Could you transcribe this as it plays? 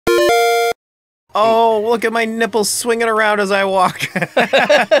Oh, look at my nipples swinging around as I walk.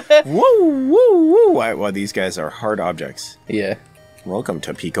 Woo, woo, woo. Well, these guys are hard objects. Yeah. Welcome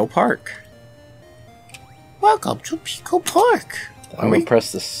to Pico Park. Welcome to Pico Park. I'm going to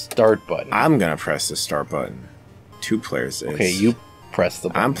press the start button. I'm going to press the start button. 2 players is. Okay, you press the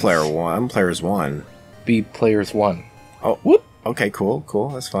button. I'm player 1. I'm players 1. Be players 1. Oh, whoop. Okay, cool, cool.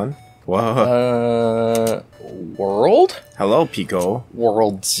 That's fun. Whoa. World? Hello, Pico.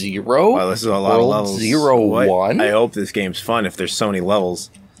 World 0? Wow, this is a lot of levels. 0, 1? I hope this game's fun if there's so many levels.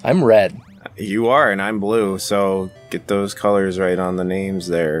 I'm red. You are, and I'm blue, so get those colors right on the names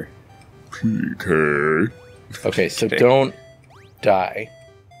there. PK. Okay, so don't die.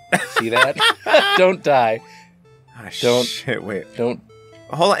 See that? Don't die. Oh, Don't. Shit, wait. Don't.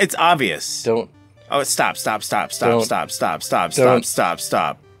 Hold on, it's obvious. Don't. Oh, stop.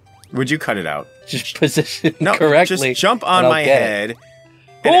 Would you cut it out? Just position No, correctly. just jump on my head.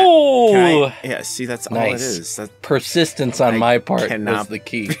 Oh! Yeah, see, that's all Nice. it is. That's, Persistence on my part cannot- was the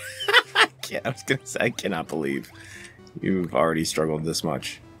key. I was gonna say, I cannot believe you've already struggled this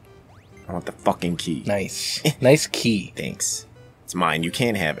much. I want the fucking key. Nice. Nice key. Thanks. It's mine. You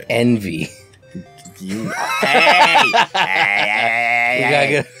can't have it. Envy. You. Hey! We gotta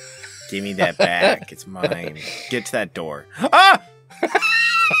get... Give me that back. It's mine. Get to that door. Ah!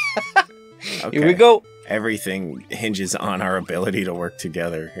 Okay. Here we go. Everything hinges on our ability to work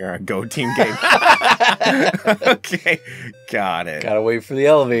together. You're a Go Team game. Okay. Got it. Gotta wait for the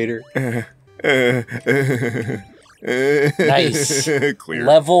elevator. Nice. Clear.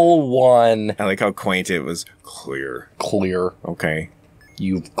 Level 1. I like how quaint it was. Clear. Clear. Okay.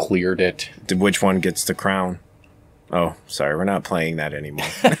 You've cleared it. Which one gets the crown? Oh, sorry. We're not playing that anymore.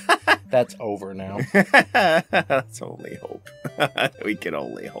 That's over now. That's only hope. We can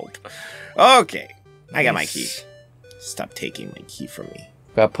only hope. Okay. I got my key. Stop taking my key from me.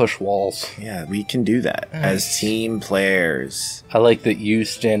 Gotta push walls. Yeah, we can do that as team players. I like that you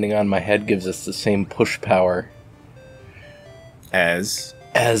standing on my head gives us the same push power As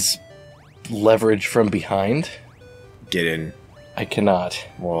leverage from behind. get in. I cannot.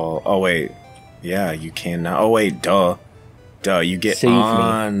 Well, oh wait. Yeah, you can now. Oh wait, duh. Duh, you get Save me.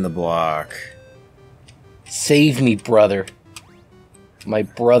 on the block. Save me, brother. My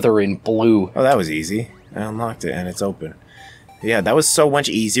brother in blue. Oh, that was easy. I unlocked it and it's open. Yeah, that was so much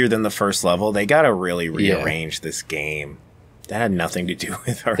easier than the first level. They gotta really rearrange this game. That had nothing to do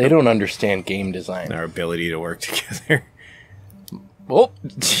with They don't understand game design. our ability to work together. Whoop.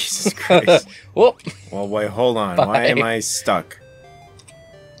 Jesus Christ. Whoop. Well, wait, hold on. Bye. Why am I stuck?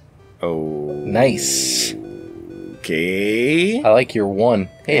 Oh. Nice. Okay. I like your 1.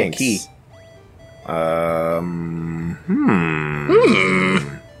 Hey, Thanks. a key.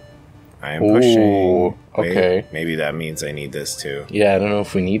 I am pushing. Ooh, Wait, okay. maybe that means I need this too. Yeah, I don't know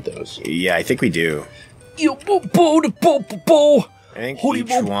if we need those. Yeah, I think we do. I I think Holy each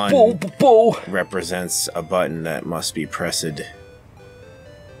bo- one bo- bo- bo. represents a button that must be pressed.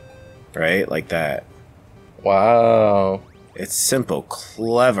 Right? Like that. Wow. It's simple,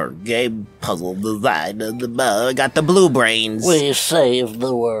 clever game puzzle design. I got the blue brains. We saved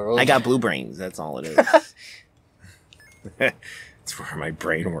the world. I got blue brains. That's all it is. It's where my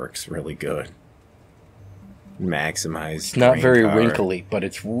brain works really good. Maximize. It's not brain very power. wrinkly, but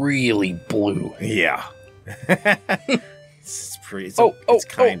it's really blue. Yeah. It's pretty. It's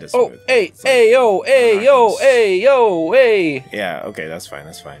kind of smooth. Hey, It's like- hey, yo, hey, yo, hey, yo, hey. Yeah. Okay, that's fine.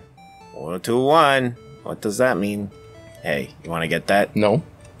 That's fine. 4, 2, 1. What does that mean? Hey, you want to get that? No,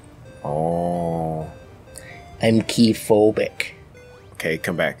 Oh. I'm key phobic. Okay,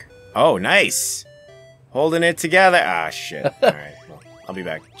 come back. Oh, nice. Holding it together. Ah, shit. All right. Well, I'll be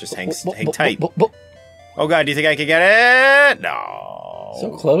back. Just hang tight. Oh, God. Do you think I can get it? No.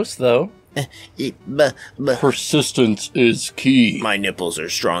 So close, though. Persistence is key. My nipples are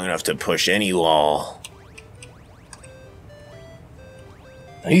strong enough to push any wall.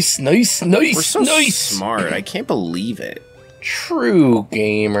 Nice. We're so nice. smart. I can't believe it. True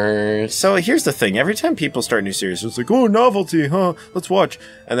gamers. So here's the thing. Every time people start new series, it's like, oh, novelty, huh? Let's watch.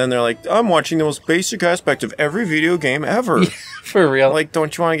 And then they're like, I'm watching the most basic aspect of every video game ever. For real. Like,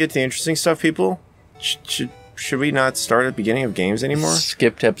 don't you want to get to the interesting stuff, people? Should we not start at the beginning of games anymore?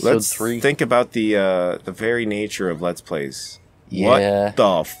 Skipped episode Let's 3. think about the very nature of Let's Plays. Yeah. What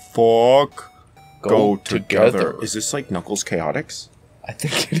the fuck? Go together. Is this like Knuckles Chaotix? I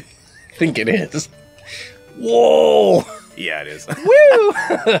think it is. Whoa! Yeah, it is. Woo!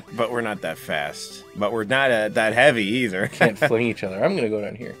 But we're not that fast. But we're not that heavy either. Can't fling each other. I'm gonna go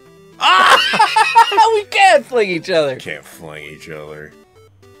down here. We can't fling each other. Can't fling each other.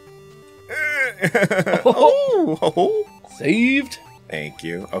 Oh. Oh. Saved. Thank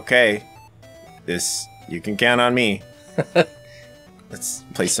you. Okay. This, you can count on me. Let's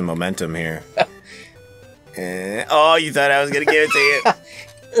play some momentum here. Oh, you thought I was going to give it to you.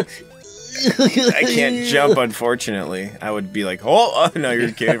 I can't jump, unfortunately. I would be like, oh no,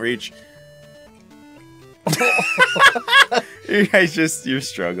 you can't reach. You guys you're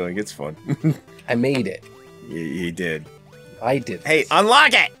struggling. It's fun. I made it. You did. I did. Hey,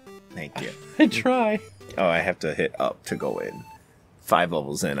 unlock it! Thank you. I try. Oh, I have to hit up to go in. 5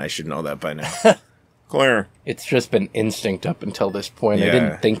 levels in. I should know that by now. Clear. It's just been instinct up until this point. Yeah. I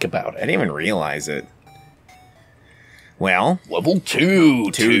didn't think about I it. didn't even realize it. Well, Level 2.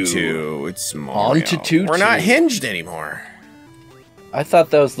 2-2. It's Mario. On to 2-2. We're not hinged anymore. I thought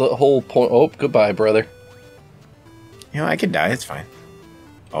that was the whole point. Oh, goodbye, brother. You know, I could die. It's fine.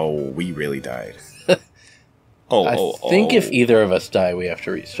 Oh, we really died. I think if either of us die, we have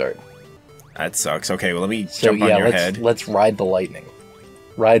to restart. That sucks. Okay, well, let me So jump on yeah, your head. let's ride the lightning.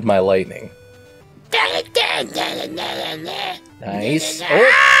 Ride my lightning. Nice.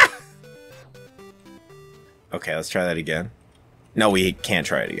 Oh! Okay, let's try that again. No, we can't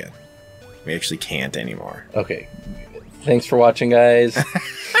try it again. We actually can't anymore. Okay. Thanks for watching, guys.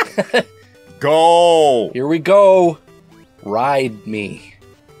 Go! Here we go. Ride me.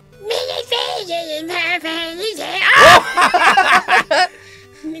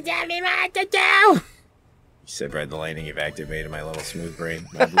 You said ride the lightning, you've activated my little smooth brain,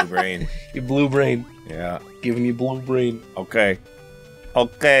 my blue brain. Your blue brain. Yeah. Giving you blue brain. Okay.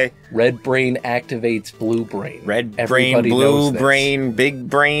 Okay. Red brain activates blue brain. Red Everybody brain, blue knows this. brain, big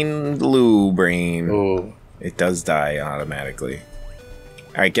brain, blue brain. Oh. It does die automatically.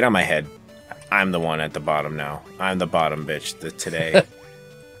 Alright, get on my head. I'm the one at the bottom now. I'm the bottom bitch today.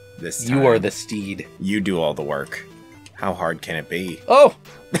 This time. You are the steed. You do all the work. How hard can it be? Oh!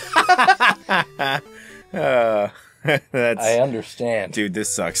 That's... I understand. Dude,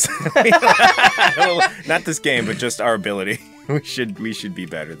 this sucks. Not this game, but just our ability. We should be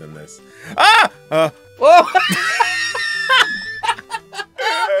better than this. Ah! Whoa!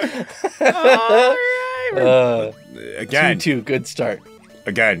 Again. 2-2, good start.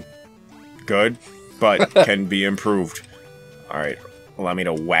 Again. Good, but can be improved. Alright, allow me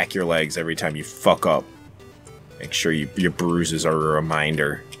to whack your legs every time you fuck up. Make sure your bruises are a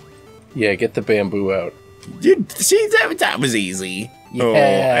reminder. Yeah, get the bamboo out. Dude, see, that was easy. Yeah. Oh,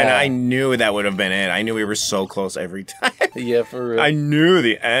 and I knew that would have been it. I knew we were so close every time. Yeah, for real. I knew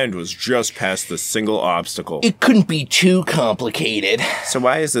the end was just past the single obstacle. It couldn't be too complicated. So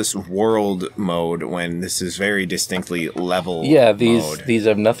why is this world mode when this is very distinctly level Yeah, mode? these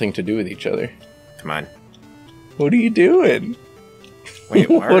have nothing to do with each other. Come on. What are you doing? Wait,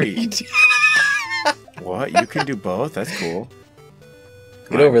 why are What you... What? You can do both? That's cool.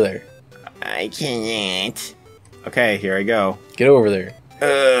 Get over there. I can't. Okay, here I go. Get over there.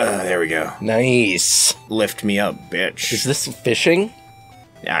 There we go. Nice. Lift me up, bitch. Is this fishing?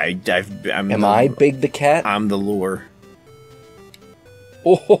 Am I Big the Cat? I'm the lure.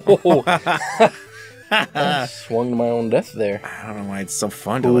 Oh, I swung to my own death there. I don't know why it's so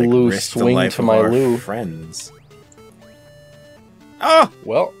fun to Lou, like risk the swing life to of my our Lou. friends. Oh!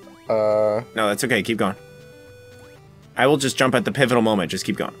 Well, No, that's okay. Keep going. I will just jump at the pivotal moment. Just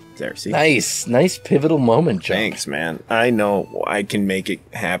keep going. There, see? nice pivotal moment, jump. Thanks, man. I know I can make it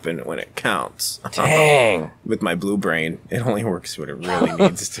happen when it counts. Dang. With my blue brain, it only works when it really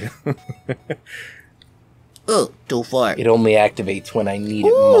needs to. Oh, too far. It only activates when I need it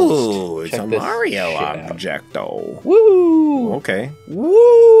Ooh, most. it's Check a this Mario shit out. objecto. Woo! Okay.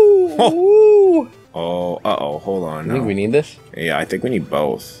 Woo! Oh. Woo! Oh, uh-oh, hold on. You think No. we need this? Yeah, I think we need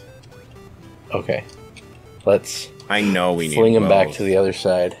both. Okay. Let's I know we need fling him both. back to the other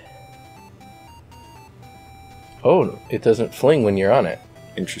side. Oh, it doesn't fling when you're on it.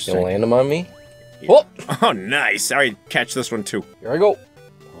 Interesting. You'll land him on me? Yeah. Oh, nice. All right, catch this one too. Here I go.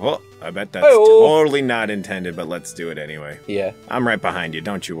 Oh, I bet that's Hey-oh. totally not intended, but let's do it anyway. Yeah. I'm right behind you.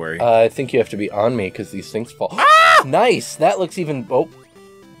 Don't you worry. I think you have to be on me because these things fall. Ah! Nice. That looks even... Oh.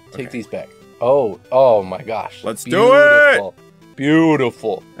 Take Okay. these back. Oh my gosh. Let's do it!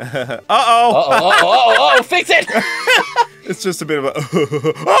 Beautiful. Uh-oh. Oh, fix it! It's just a bit of a...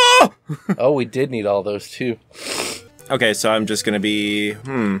 Oh! Oh, we did need all those too. Okay, so I'm just going to be...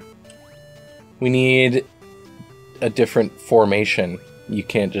 We need a different formation. You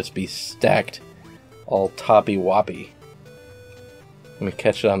can't just be stacked all toppy-woppy. Let me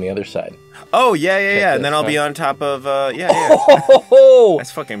catch it on the other side. Oh, yeah. And then I'll this, be huh? on top of... yeah. Oh,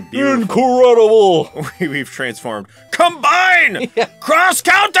 That's fucking beautiful. incredible! We've transformed. Combine! Yeah. Cross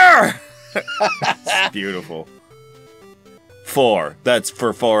counter! It's beautiful. 4. That's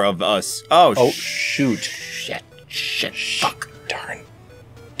for 4 of us. Oh, shoot. Shit. Fuck.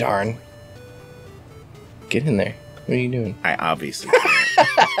 Darn. Get in there. What are you doing? I obviously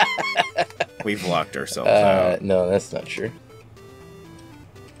can't. We've locked ourselves out. No, that's not true.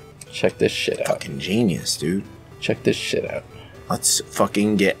 Check this shit out. Fucking genius, dude. Check this shit out. Let's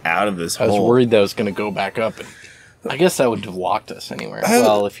fucking get out of this hole. I was worried that was going to go back up. And I guess that would have locked us anywhere.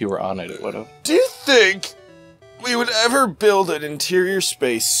 Well, if you were on it, it would have. Do you think we would ever build an interior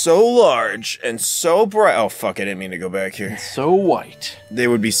space so large and so bright? Oh, fuck, I didn't mean to go back here. It's so white. They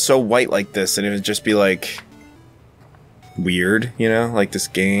would be so white like this, and it would just be, like, weird, you know? Like this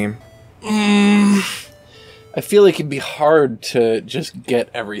game. I feel like it'd be hard to just get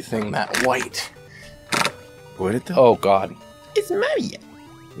everything that white. Would it, though? Oh, God. It's Mario.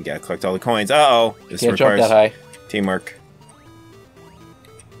 We gotta collect all the coins. Uh-oh. This Can't requires jump that high. teamwork.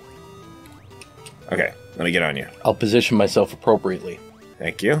 Okay, let me get on you. I'll position myself appropriately.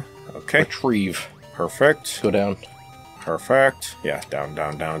 Thank you. Okay. Retrieve. Perfect. Go down. Perfect. Yeah, down,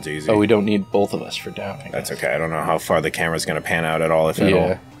 down, down's easy. Oh, we don't need both of us for down. That's okay. I don't know how far the camera's gonna pan out at all, if at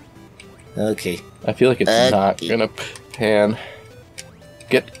all. Okay. I feel like it's not gonna pan.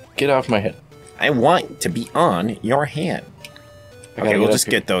 Get off my head. I want to be on your hand. Okay, we'll just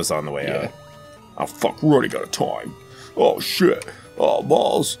get those on the way out. Oh, fuck, we're already out of time. Oh, shit. Oh,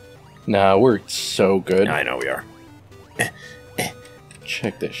 balls. Nah, we're so good. I know we are.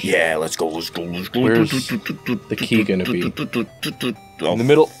 Check this shit. Yeah, let's go, let's go, let's go. Where's the key gonna be? Oh, in the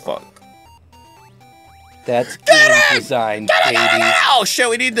middle. Fuck. That's game design, baby. Oh, shit,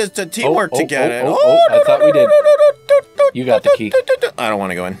 we need the teamwork to get it. I thought we did. You got the key. I don't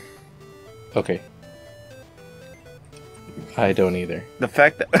want to go in. Okay. I don't either. The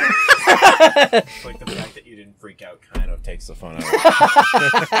fact that... like, the fact that you didn't freak out kind of takes the fun out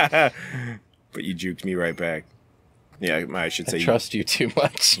of it. But you juked me right back. Yeah, I should say... I trust you too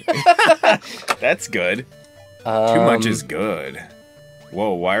much. That's good. Too much is good.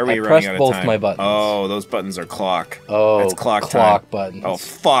 Whoa, why are we running out of time? I pressed both my buttons. Oh, those buttons are clock. Oh, that's clock time. Buttons. Oh,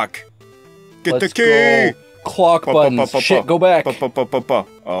 fuck. Get Let's the key! Go. Clock buttons. Shit, go back.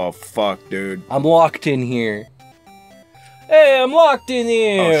 Oh, fuck, dude. I'm locked in here. Hey, I'm locked in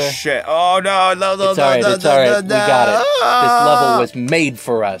here. Oh, shit. Oh, no. It's alright, it's alright. We got it. This level was made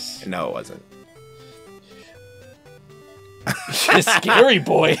for us. No, it wasn't. Scary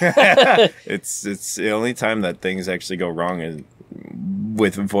boy. It's the only time that things actually go wrong is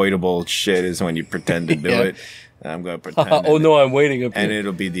with avoidable shit is when you pretend to do it. And I'm gonna pretend. Oh no, I'm waiting up here. And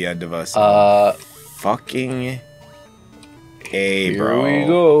it'll be the end of us. Fucking A, bro. Here we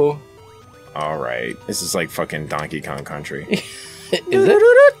go. All right, this is like fucking Donkey Kong Country. Is it?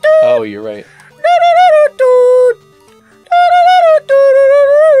 Oh, you're right.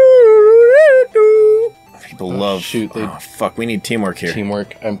 People love. Shoot, oh, fuck, we need teamwork here.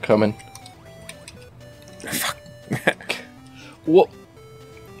 Teamwork, I'm coming. Fuck. Whoa.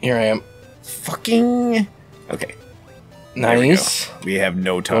 Here I am. Fucking. Okay. Nice. We have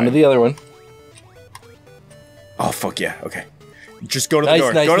no time. Going to the other one. Oh, fuck yeah. Okay. Just go to the Nice,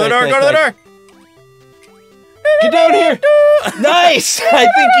 door. nice, Go to the nice, door. nice, Go to the door. Get down here. Nice. I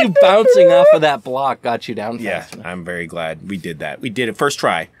think you bouncing off of that block got you down Yeah, fast. I'm very glad we did that. We did it. First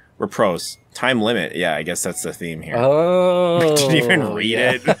try. We're pros. Time limit. Yeah, I guess that's the theme here. Oh. We didn't even read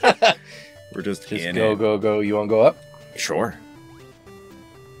it. We're just in go, it. go, go. You want to go up? Sure.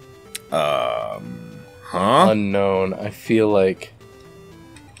 Huh? Unknown. I feel like...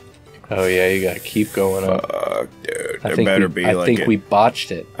 Oh, yeah, you gotta keep going up. Fuck, dude. I There better be like I think we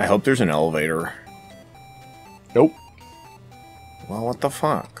botched it. I hope there's an elevator. Nope. Well, what the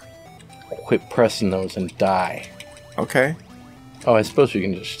fuck? Quit pressing those and die. Okay. Oh, I suppose we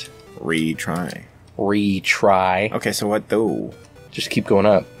can just... Retry. Retry. Okay, so what though? Just keep going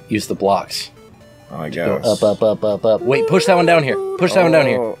up. Use the blocks. Oh, I Go guess. up, up, up, up, up. Wait, push that one down here. Push that one down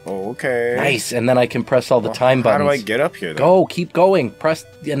here. Oh, okay. Nice, and then I can press all the time buttons. How do I get up here, then? Go, keep going. Press,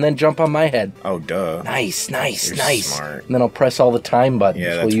 and then jump on my head. Oh, duh. Nice, nice, You're nice. smart. And then I'll press all the time buttons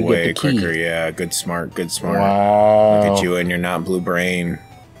Yeah, while that's you way get the key. quicker. Yeah, good smart, good smart. Wow. Look at you and your not blue brain.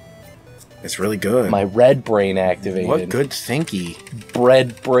 It's really good. My red brain activated. What good thinky.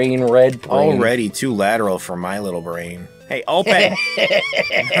 Bread brain, red brain. Already too lateral for my little brain. Hey, open!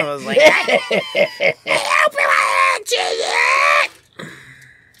 I was like,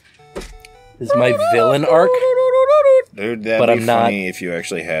 This is my villain arc, dude, that'd But be I'm not- funny if you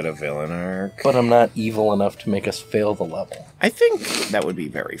actually had a villain arc. but I'm not evil enough to make us fail the level. I think that would be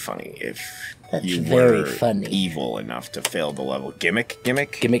very funny if That's you very were funny. evil enough to fail the level. Gimmick?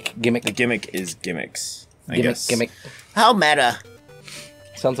 Gimmick. The gimmick is gimmicks, I guess. Gimmick. How meta.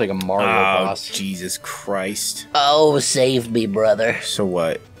 Sounds like a Mario Oh, boss. Jesus Christ. Oh, save me, brother. So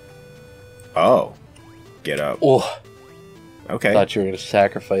what? Oh. Get up. Oh, Okay. Thought you were gonna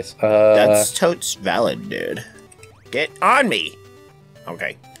sacrifice. That's totes valid, dude. Get on me!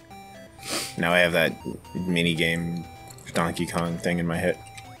 Okay. Now I have that mini game Donkey Kong thing in my head.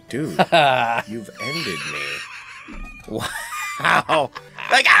 Dude, you've ended me. Wow.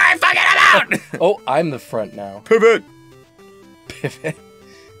 Like, alright, fucking I'm out! Oh, I'm the front now. Pivot! Pivot.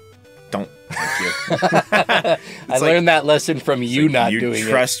 Don't. Thank you. I learned that lesson from you like, not doing it. You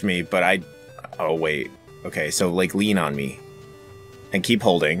trust me, but I... Oh, wait. Okay, so, like, lean on me. And keep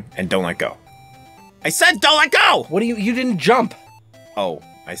holding, and don't let go. I said don't let go! What do you didn't jump. Oh,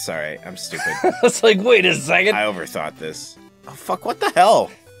 sorry, I'm stupid. I was like, wait a second. I overthought this. Oh, fuck, what the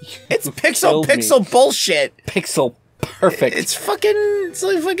hell? It's killed pixel bullshit! Pixel perfect. It's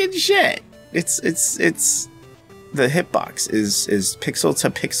like fucking shit. It's the hitbox is pixel to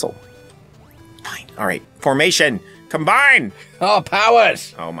pixel. Fine. All right. Formation. Combine. Oh,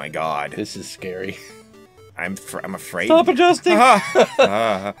 powers. Oh my god. This is scary. I'm afraid. Stop adjusting.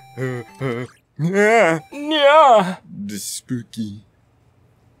 Yeah. Yeah. The spooky.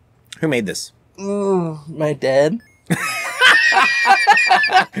 Who made this? My dad.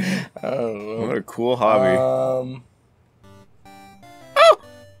 I don't know. What a cool hobby. Oh,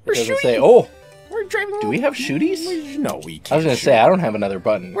 We're doesn't shooting. say. Oh, We're driving. do we have shooties? No, we can't. I was gonna say I don't have another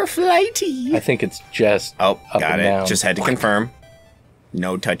button. We're flighty. I think it's just Oh, up got and it. down. Just had to confirm.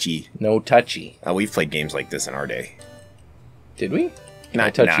 No touchy. No touchy. We've played games like this in our day. Did we?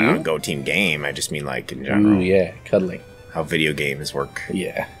 Not touch you? Go team game. I just mean like in general. Ooh, yeah, cuddling. How video games work.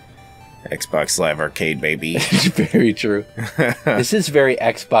 Yeah, Xbox Live Arcade, baby. very true. This is very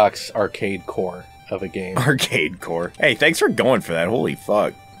Xbox arcade core of a game. Arcade core. Hey, thanks for going for that. Holy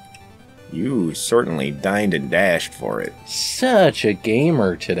fuck. You certainly dined and dashed for it. Such a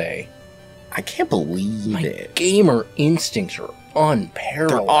gamer today. I can't believe My it. gamer instincts are unparalleled.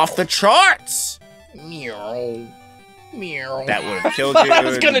 They're off the charts. Meow. Meow. That would have killed you. I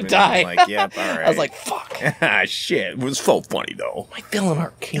was gonna die. Like, yep, all right. I was like, fuck. Ah, shit. It was so funny, though. My villain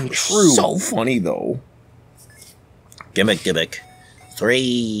arc came true. So funny, though. Gimmick.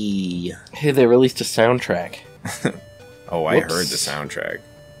 3. Hey, they released a soundtrack. Oh, I Whoops. heard the soundtrack.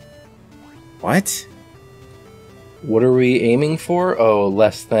 What? What are we aiming for? Oh,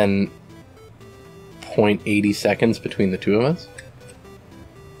 less than 0.80 seconds between the two of us?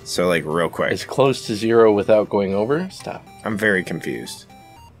 So, like, real quick. As close to 0 without going over? Stop. I'm very confused.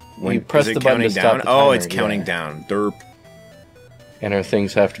 You press is it the button to counting stop down? the Oh, timer, it's counting yeah. down. Derp. And our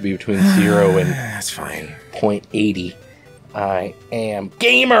things have to be between 0 and That's fine. 0.80. I am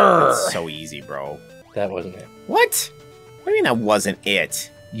gamer! It's so easy, bro. That wasn't it. What? What do you mean that wasn't it?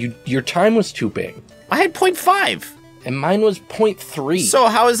 Your time was too big. I had 0.5. And mine was 0.3. So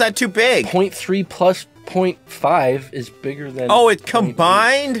how is that too big? 0.3 plus 0.5 is bigger than... Oh, it 0.8.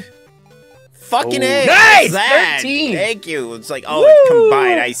 combined? Fucking Oh, A. nice! That. 13. Thank you. It's like, oh, Woo! it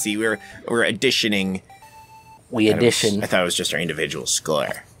combined. I see. We're additioning. We addition. I thought it was just our individual score.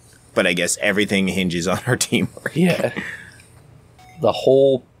 But I guess everything hinges on our teamwork. Yeah. The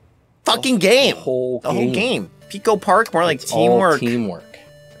whole... Fucking game. The whole The whole game. Pico Park, more like It's all teamwork. teamwork.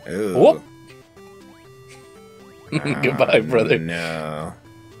 Ooh. Whoop. Goodbye, brother. No.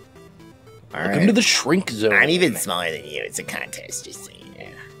 All Welcome right. to the shrink zone. I'm even smaller than you. It's a contest, just so you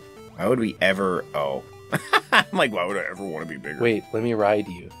know. Why would we ever... Oh. I'm like, why would I ever want to be bigger? Wait, let me ride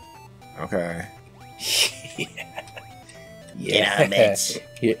you. Okay. Yeah. bitch.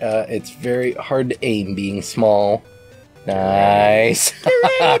 Yeah, it's very hard to aim being small. Nice.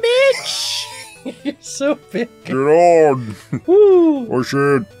 Bitch! You're so big. Get on! Woo. Oh,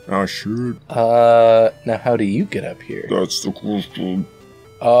 shit. Oh, shit. Now how do you get up here? That's the question.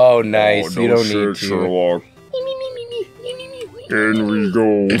 Oh, nice. Oh, you no don't shit, need to. Sherlock. In we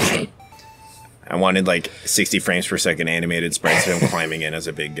go. I wanted like 60 frames per second animated sprites of him climbing in as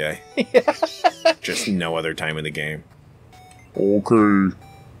a big guy. Just no other time in the game. Okay.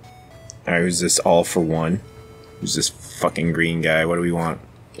 Alright, who's this all for one? Who's this fucking green guy? What do we want?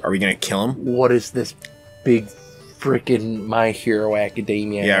 Are we gonna kill him? What is this big frickin' My Hero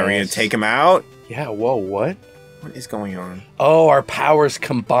Academia? Yeah, are we gonna take him out? Yeah, whoa, what? What is going on? Oh, our powers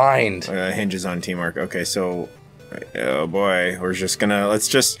combined. Hinges on teamwork. Okay, so... Oh boy, let's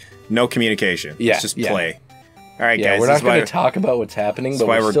just... No communication. Yeah, Let's just play. Alright, Yeah, guys. we're this not going is to talk about what's happening, That's but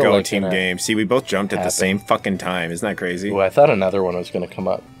why we're we're still go like, team gonna game. See, we both jumped at the happen. same fucking time. Isn't that crazy? Ooh, I thought another one was going to come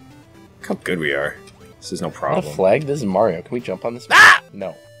up. Look how good we are. This is no Not a problem. flag? This is Mario. Can we jump on this? Ah!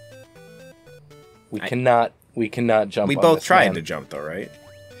 No. We cannot jump We on both this tried man. to jump though, right?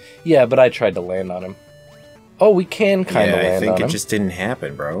 Yeah, but I tried to land on him. Oh, we can kind of Yeah, I land think on it him. just didn't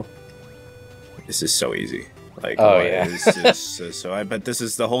happen, bro. This is so easy. Like, Oh, what yeah. is this? So I bet this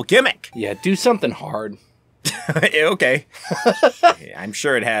is the whole gimmick. Yeah, do something hard. Okay. I'm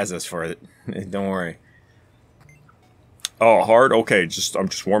sure it has us for it. Don't worry. Oh, hard? Okay, I'm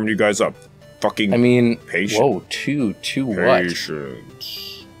just warming you guys up. Fucking I mean, patience. whoa, two what?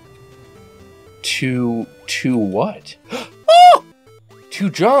 Patience. Two what? Oh! 2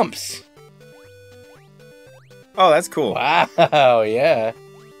 jumps! Oh, that's cool. Wow, yeah.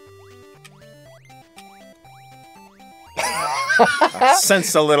 I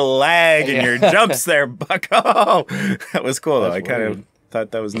sensed a little lag in your jumps there, bucko. That was cool, though. I kind of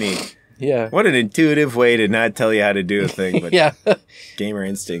thought that was neat. Yeah. What an intuitive way to not tell you how to do a thing, but yeah. gamer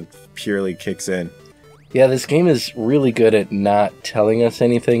instinct purely kicks in. Yeah, this game is really good at not telling us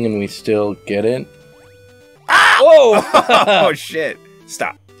anything and we still get it. Ah! Whoa! Oh, shit.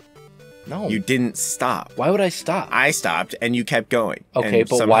 Stop. No. You didn't stop. Why would I stop? I stopped, and you kept going. Okay,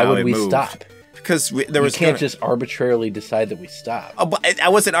 but why would we stop? Because there was. You can't just arbitrarily decide that we stop. Oh, but I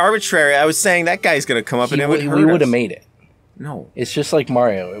wasn't arbitrary. I was saying that guy's going to come up and it would hurt we would us. have made it. No. It's just like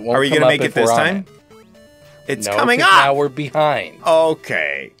Mario. It won't Are we going to make it this time? It's coming up. Now we're behind.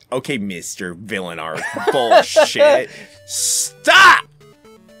 Okay. Okay, Mr. Villain Art. Bullshit. Stop!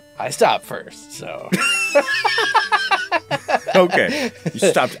 I stopped first, so. Okay. You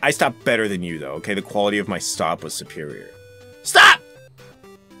stopped. I stopped better than you, though. Okay, the quality of my stop was superior. Stop!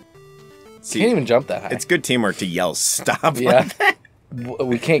 See, Can't even jump that high. it's good teamwork to yell stop Yeah. like that.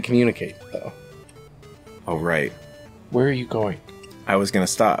 We can't communicate, though. Oh, right. Where are you going? I was going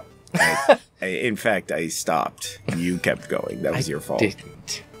to stop. In fact, I stopped. You kept going. That was your fault.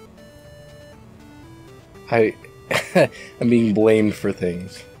 Didn't. I'm being blamed for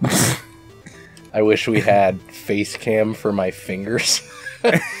things. I wish we had face cam for my fingers.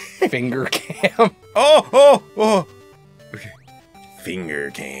 Finger cam. Oh! Okay.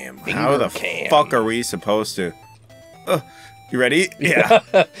 Finger cam. How the cam. fuck are we supposed to? You ready? Yeah.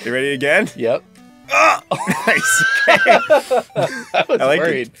 You ready again? Yep. Nice. Okay. I was I like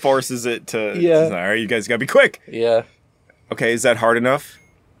worried. it forces it to. Yeah. All right, you guys gotta be quick. Yeah. Okay, is that hard enough?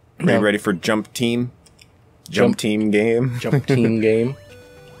 Are No. you ready for jump team? Jump team game? Jump team game.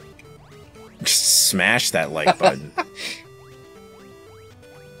 Just smash that like button.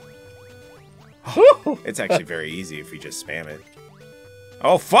 It's actually very easy if we just spam it.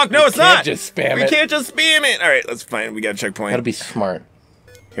 Oh, fuck, no, it's not! Just spam We it. can't just spam it! Alright, let's find. We got a checkpoint. Gotta be smart.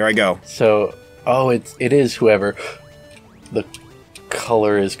 Here I go. So, it is whoever the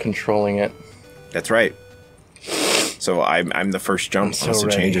color is controlling it. That's right. So I'm the first jump so unless it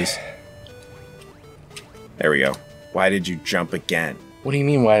ready. changes. There we go. Why did you jump again? What do you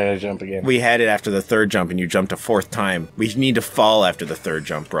mean, why did I jump again? We had it after the 3rd jump and you jumped a 4th time. We need to fall after the 3rd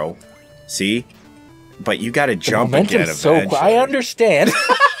jump, bro. See? But you gotta jump again Momentum's so eventually. I understand.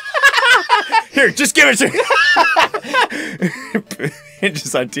 Here, just give it to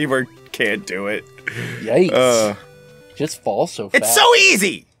Just on teamwork, can't do it. Yikes. Just fall so fast. It's so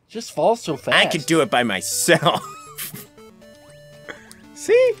easy! Just fall so fast. I could do it by myself.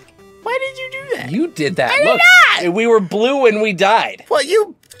 See? Why did you do that? You did that. I did Look, not! we were blue and we died. Well,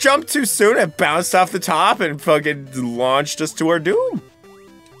 you jumped too soon and bounced off the top and fucking launched us to our doom.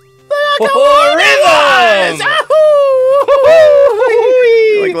 Look how Oh, it rhythm! was!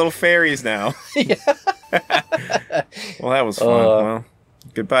 You're like little fairies now. Yeah. Well, that was fun. Well,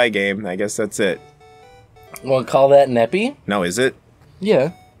 goodbye, game. I guess that's it. Want to call that Neppy? No, is it?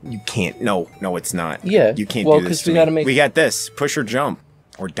 Yeah. You can't. No, it's not. Yeah. You can't Well, do this 'cause to we me. gotta make- We got this. Push or jump.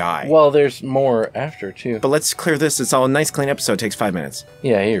 Or die. Well, there's more after, too. But let's clear this. It's all a nice, clean episode. It takes 5 minutes.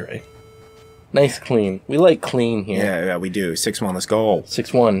 Yeah, you're right. Nice clean. We like clean here. Yeah, we do. 6-1, let's go.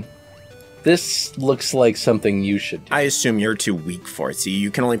 6-1. This looks like something you should do. I assume you're too weak for it. See, you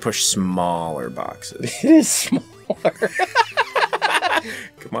can only push smaller boxes. It is smaller.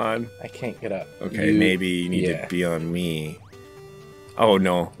 Come on. I can't get up. Okay, maybe you need to be on me. Oh,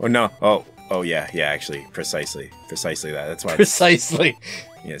 no. Oh, no. Oh, yeah, actually. Precisely that. That's why. Precisely.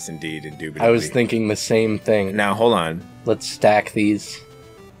 Yes, indeed, indubitably. I was thinking the same thing. Now, hold on. Let's stack these.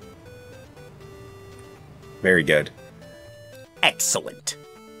 Very good. Excellent.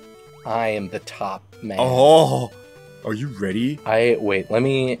 I am the top man. Oh, are you ready? Wait, let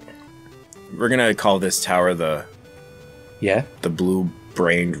me... We're gonna call this tower the Yeah?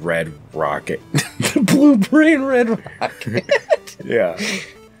 blue-brained red rocket. The blue brain red rocket. Yeah.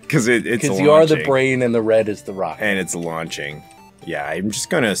 Because it's Because you are the brain and the red is the rocket. And it's launching. Yeah, I'm just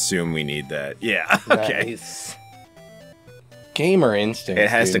gonna assume we need that. Yeah, okay. Nice. Gamer instinct. It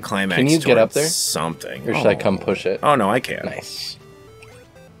has dude. to climax Can you get up towards there? something. Or should I come push it? Oh, no, I can. Nice.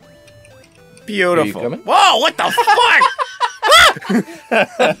 Beautiful. Are you coming? Whoa, what the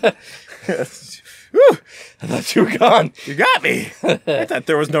fuck? Whew. I thought you were gone. You got me. I thought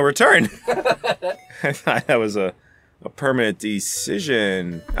there was no return. I thought that was a permanent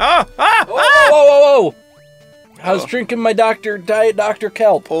decision. Oh, Whoa. I was drinking my Diet Dr.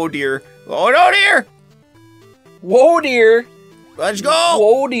 Kelp. Oh, dear. Oh, no, dear. Whoa, dear. Let's go.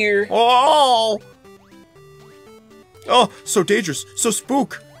 Whoa, dear. Oh. Oh, so dangerous. So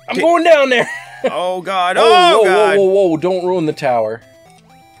spook. I'm going down there. Oh, God. Oh, God. Whoa. Don't ruin the tower.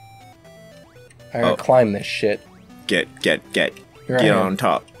 I gotta climb this shit. Get Here I am. on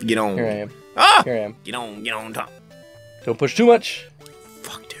top. Get on. Here I am. Ah! Here I am. Get on top. Don't push too much.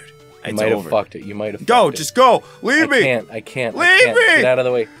 Fuck, dude. You might have fucked it. You might have Go, fucked just go. Leave me. I can't. Leave me. Get out of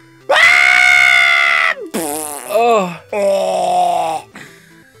the way. Ah! Oh.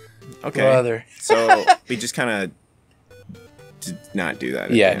 Okay. Brother. So we just kind of did not do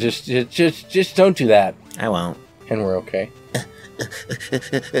that. Yeah, again. just don't do that. I won't. And we're okay.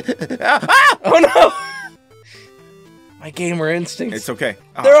 Ah! Oh no! My gamer instincts. It's okay.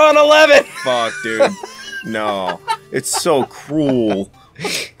 Oh, They're on 11. fuck, dude. No. It's so cruel.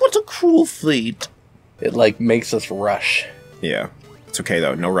 What's a cruel fate? It like makes us rush. Yeah. It's okay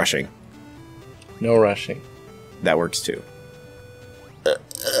though. No rushing. No rushing. That works too.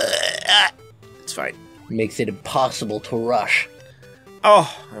 It's fine. Makes it impossible to rush.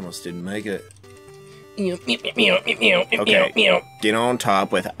 Oh, I almost didn't make it. Okay. Get on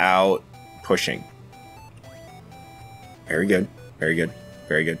top without pushing. Very good. Very good.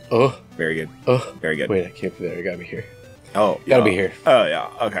 Very good. Oh. Very good. Oh. Very good. Wait, I can't be there. I gotta be here. Oh, Gotta yeah. be here. Oh, yeah.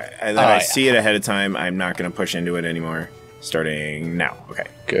 Okay. And then I yeah. see it ahead of time. I'm not going to push into it anymore. Starting now. Okay.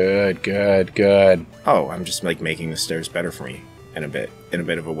 Good. Oh, I'm just like making the stairs better for me in a bit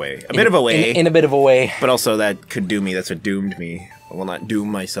of a way. In a bit of a way. But also that could doom me. That's what doomed me. I will not doom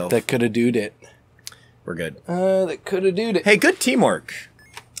myself. That could have dooed it. We're good. That could have dooed it. Hey, good teamwork.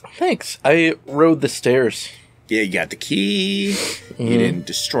 Thanks. I rode the stairs. Yeah, you got the key. You didn't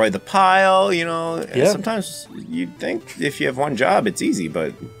destroy the pile, you know. Yeah. Sometimes you'd think if you have one job, it's easy,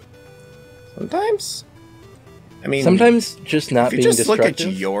 but sometimes... I mean... Sometimes just not being destructive. If you just look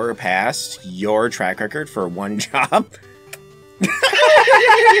at your past, your track record for one job...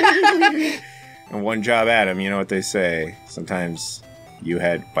 and one job at 'em, you know what they say. Sometimes you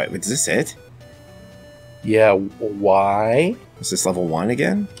had... Wait, is this it? Yeah, why? Is this level 1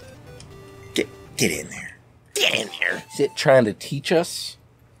 again? Get in there. Get in there. Is it trying to teach us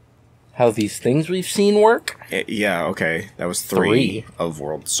how these things we've seen work? Yeah, okay. That was 3 of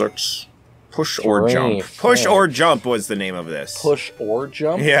World 6. Push or 3, jump. Push or jump was the name of this. Push or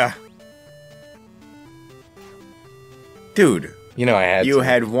jump? Yeah. Dude. You know I had You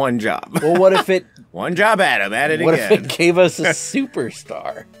had one job. Well, what if it... One job at him. At it what again. if it gave us a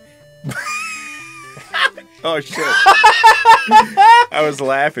superstar? Oh, shit. I was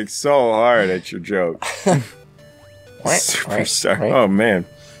laughing so hard at your joke. Superstar. Oh, man.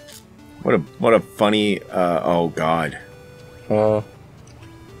 What a funny... oh, God.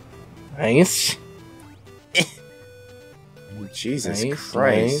 Nice. Jesus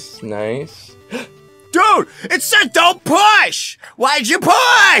Christ. Nice. Dude, it said don't push! Why'd you push?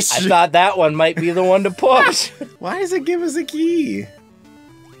 I thought that one might be the one to push. Why does it give us a key?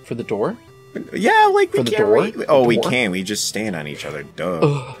 For the door? Yeah, like we For the can't. door? Oh, The we door? can. We just stand on each other. Duh.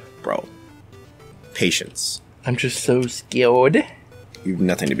 Ugh. Bro. Patience. I'm just so scared. You have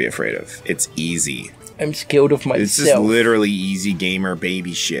nothing to be afraid of. It's easy. I'm scared of myself. It's just literally easy gamer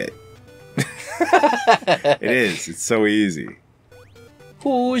baby shit. It is. It's so easy.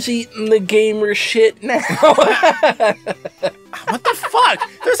 Who's eating the gamer shit now? What the fuck?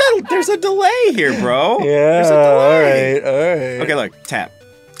 There's a delay here, bro. Yeah, There's a delay. all right. Okay, look. Tap.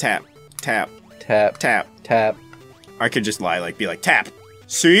 Tap. Tap. Tap. Tap. Tap. I could just lie, be like, tap.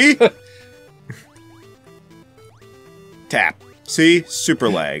 See? Tap. See? Super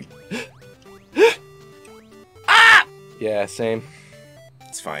lag. Yeah, same.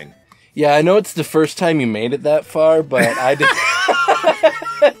 It's fine. Yeah, I know it's the first time you made it that far, but I did.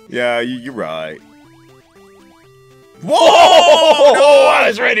 Yeah, you're right. Whoa! No, I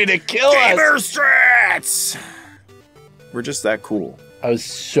was ready to kill Gamer us. strats! We're just that cool. I was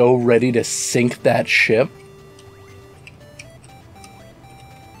so ready to sink that ship.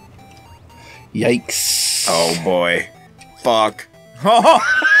 Yikes. Oh boy. Fuck.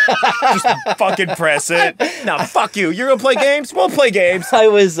 Just fucking press it. Now fuck you. You're gonna play games? We'll play games. I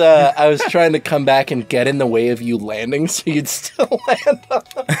was trying to come back and get in the way of you landing so you'd still land on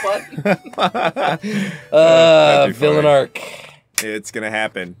the button. Villain arc. It's gonna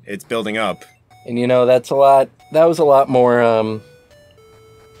happen. It's building up. And you know, that was a lot more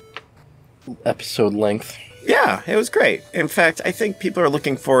episode length. Yeah, it was great. In fact, I think people are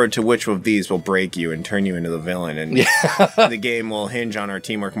looking forward to which of these will break you and turn you into the villain, and the game will hinge on our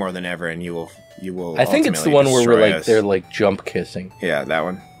teamwork more than ever, and you will. I think it's the one where they're like jump kissing. Yeah, that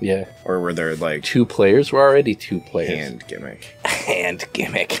one. Yeah, or where they're like 2 players. We're already 2 players. Hand gimmick. Hand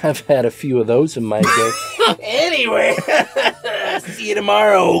gimmick. I've had a few of those in my day. Anyway, see you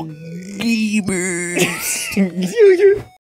tomorrow, gamers.